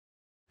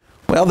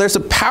Well, there's a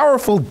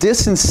powerful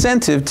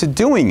disincentive to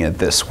doing it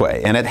this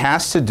way, and it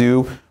has to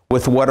do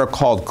with what are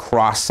called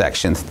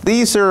cross-sections.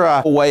 These are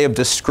a way of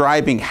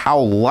describing how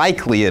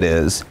likely it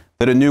is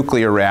that a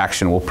nuclear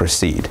reaction will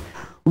proceed.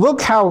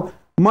 Look how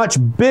much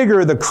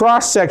bigger the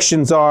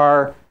cross-sections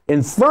are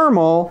in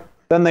thermal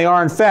than they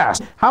are in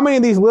fast. How many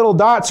of these little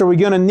dots are we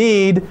going to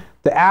need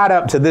to add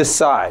up to this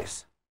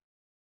size?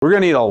 We're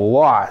going to need a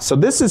lot. So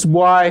this is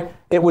why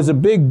it was a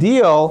big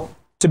deal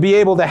to be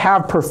able to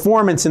have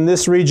performance in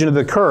this region of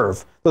the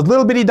curve. Those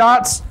little bitty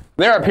dots,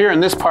 they're up here in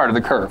this part of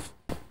the curve.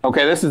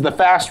 Okay, this is the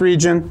fast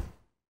region.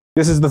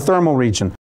 This is the thermal region.